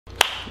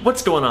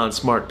What's going on,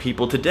 smart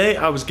people? Today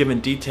I was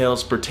given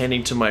details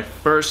pertaining to my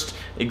first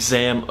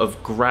exam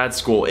of grad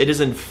school. It is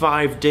in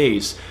 5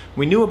 days.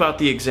 We knew about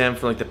the exam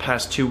for like the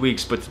past 2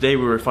 weeks, but today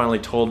we were finally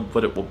told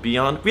what it will be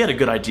on. We had a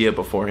good idea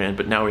beforehand,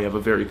 but now we have a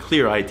very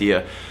clear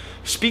idea.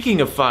 Speaking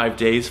of 5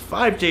 days,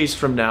 5 days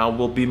from now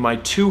will be my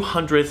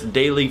 200th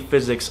daily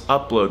physics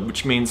upload,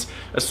 which means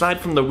aside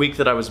from the week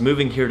that I was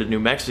moving here to New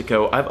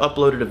Mexico, I've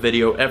uploaded a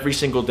video every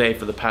single day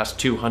for the past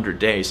 200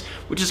 days,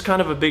 which is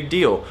kind of a big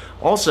deal.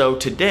 Also,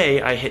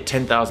 today I hit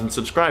 10,000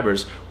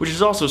 subscribers, which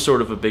is also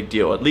sort of a big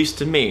deal, at least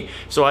to me.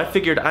 So I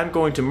figured I'm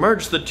going to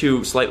merge the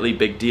two slightly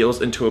big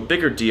deals into a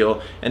bigger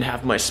deal and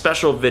have my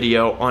special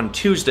video on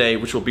Tuesday,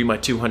 which will be my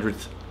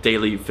 200th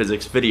daily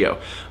physics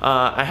video.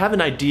 I have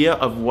an idea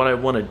of what I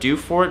want to do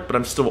for it, but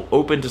I'm still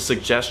open to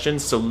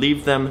suggestions, so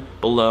leave them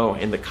below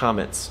in the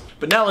comments.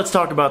 But now let's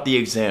talk about the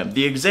exam.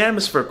 The exam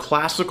is for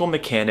classical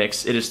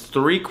mechanics. It is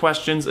 3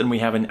 questions and we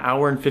have an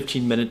hour and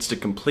 15 minutes to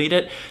complete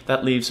it.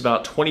 That leaves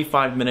about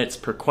 25 minutes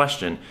per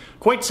question.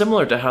 Quite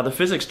similar to how the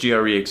physics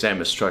GRE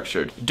exam is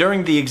structured.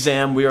 During the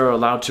exam, we are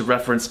allowed to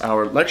reference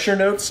our lecture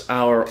notes,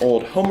 our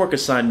old homework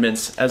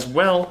assignments, as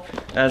well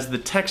as the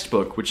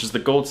textbook, which is the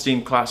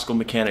Goldstein Classical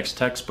Mechanics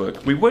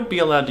textbook. We would be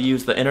allowed to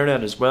use the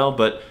internet as well,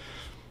 but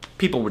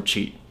people would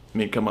cheat. I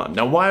mean, come on.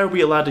 Now, why are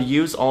we allowed to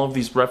use all of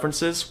these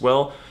references?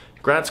 Well,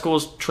 grad school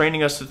is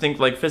training us to think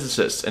like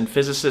physicists, and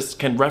physicists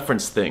can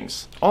reference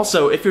things.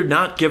 Also, if you're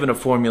not given a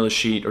formula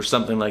sheet or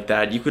something like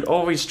that, you could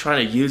always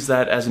try to use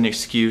that as an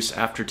excuse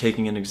after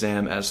taking an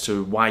exam as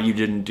to why you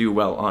didn't do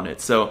well on it.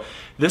 So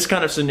this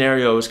kind of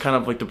scenario is kind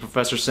of like the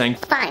professor saying,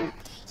 "Fine,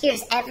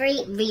 here's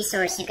every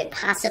resource you could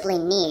possibly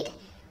need.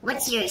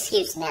 What's your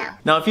excuse now?"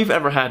 Now, if you've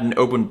ever had an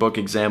open book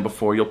exam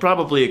before, you'll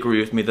probably agree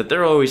with me that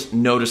they're always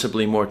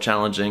noticeably more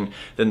challenging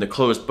than the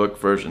closed book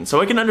version. So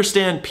I can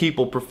understand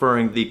people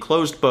preferring the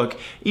closed book,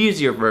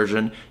 easier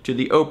version to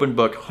the open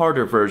book,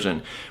 harder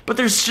version. But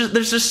there's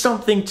just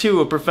something to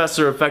a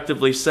professor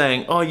effectively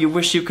saying, "Oh, you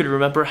wish you could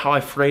remember how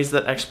I phrased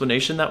that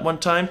explanation that one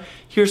time?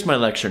 Here's my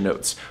lecture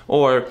notes."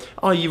 Or,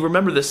 "Oh, you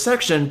remember this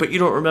section, but you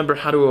don't remember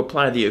how to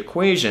apply the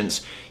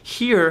equations.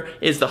 Here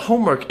is the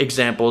homework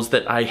examples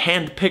that I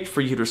handpicked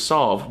for you to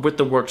solve with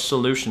the worked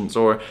solutions."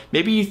 Or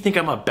maybe you think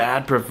I'm a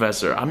bad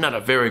professor. I'm not a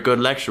very good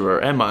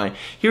lecturer, am I?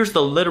 Here's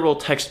the literal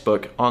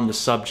textbook on the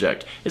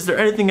subject. Is there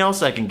anything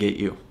else I can get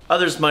you?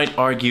 Others might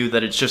argue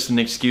that it's just an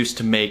excuse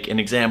to make an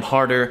exam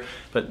harder,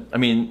 but I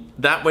mean,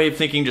 that way of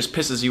thinking just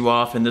pisses you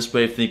off, and this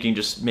way of thinking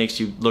just makes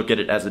you look at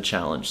it as a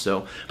challenge.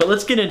 But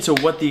let's get into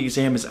what the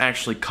exam is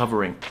actually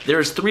covering.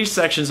 There's 3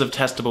 sections of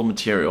testable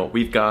material.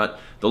 We've got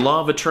the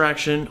law of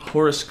attraction,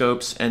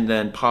 horoscopes, and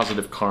then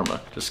positive karma.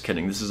 Just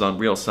kidding, this is on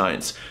real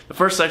science. The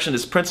first section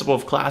is principle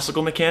of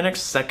classical mechanics,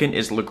 second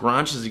is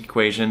Lagrange's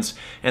equations,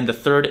 and the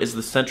third is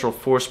the central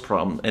force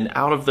problem. And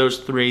out of those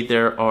 3,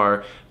 there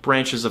are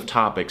branches of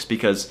topics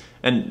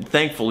and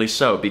thankfully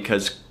so,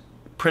 because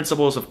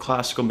principles of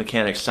classical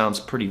mechanics sounds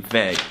pretty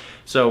vague.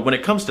 So when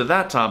it comes to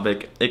that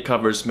topic, it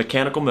covers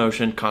mechanical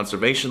motion,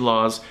 conservation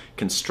laws,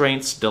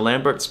 constraints,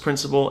 D'Alembert's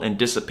principle, and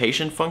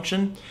dissipation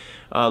function.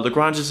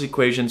 Lagrange's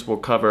equations will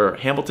cover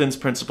Hamilton's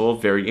principle,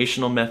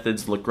 variational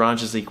methods,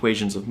 Lagrange's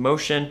equations of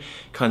motion,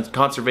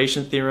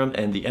 conservation theorem,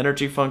 and the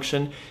energy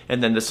function.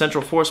 And then the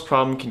central force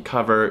problem can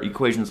cover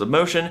equations of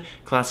motion,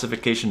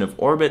 classification of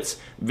orbits,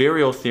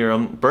 virial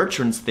theorem,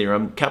 Bertrand's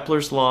theorem,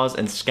 Kepler's laws,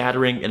 and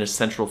scattering in a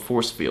central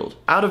force field.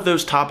 Out of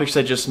those topics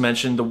I just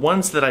mentioned, the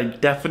ones that I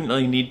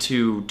definitely need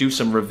to do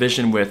some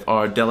revision with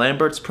are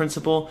D'Alembert's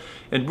principle,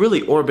 and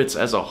really orbits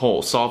as a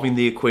whole, solving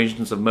the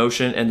equations of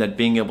motion and then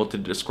being able to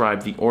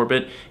describe the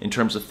orbit in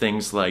terms of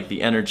things like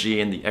the energy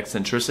and the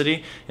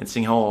eccentricity, and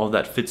seeing how all of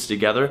that fits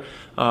together.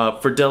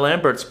 For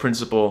D'Alembert's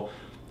principle,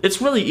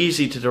 it's really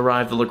easy to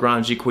derive the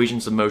Lagrange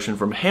equations of motion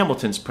from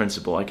Hamilton's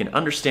principle. I can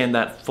understand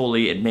that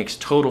fully. It makes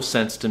total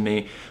sense to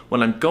me.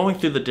 When I'm going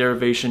through the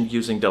derivation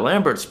using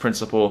D'Alembert's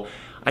principle,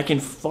 I can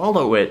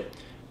follow it,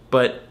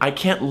 but I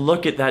can't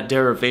look at that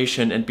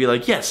derivation and be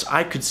like, yes,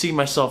 I could see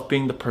myself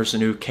being the person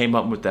who came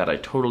up with that. I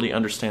totally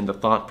understand the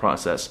thought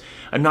process.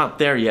 I'm not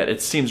there yet.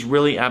 It seems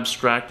really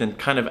abstract and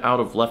kind of out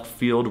of left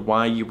field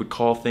why you would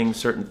call things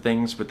certain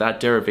things with that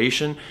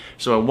derivation.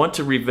 So I want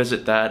to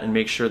revisit that and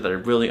make sure that I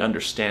really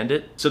understand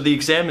it. So the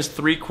exam is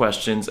 3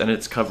 questions and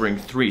it's covering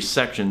 3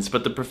 sections,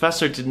 but the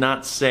professor did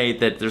not say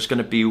that there's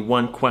going to be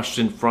 1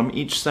 question from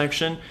each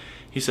section.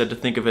 He said to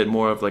think of it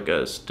more of like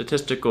a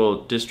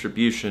statistical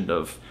distribution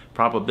of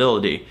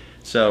probability.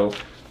 So,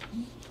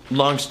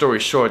 long story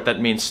short,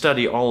 that means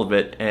study all of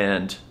it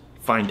and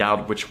find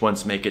out which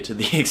ones make it to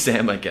the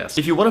exam, I guess.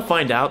 If you want to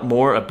find out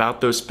more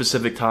about those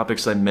specific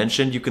topics I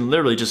mentioned, you can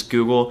literally just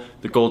Google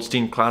the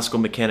Goldstein Classical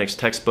Mechanics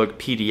textbook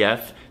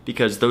PDF,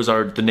 because those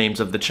are the names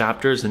of the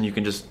chapters and you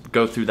can just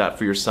go through that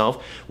for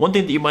yourself. One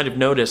thing that you might have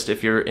noticed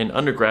if you're in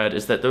undergrad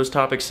is that those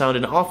topics sound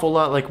an awful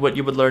lot like what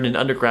you would learn in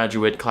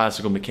undergraduate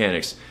classical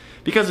mechanics,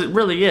 because it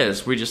really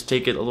is. We just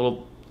take it a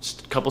little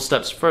Just a couple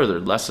steps further,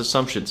 less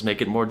assumptions,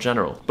 make it more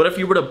general. But if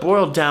you were to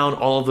boil down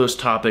all of those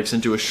topics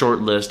into a short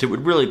list, it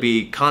would really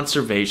be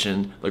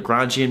conservation,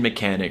 Lagrangian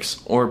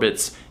mechanics,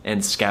 orbits,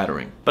 and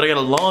scattering. But I got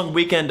a long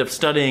weekend of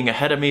studying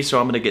ahead of me, so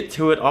I'm going to get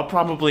to it. I'll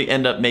probably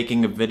end up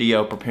making a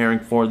video preparing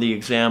for the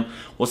exam.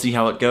 We'll see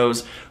how it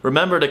goes.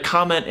 Remember to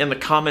comment in the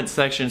comment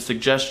section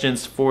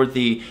suggestions for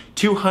the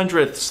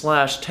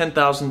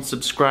 200th/10,000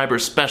 subscriber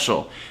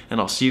special, and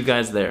I'll see you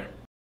guys there.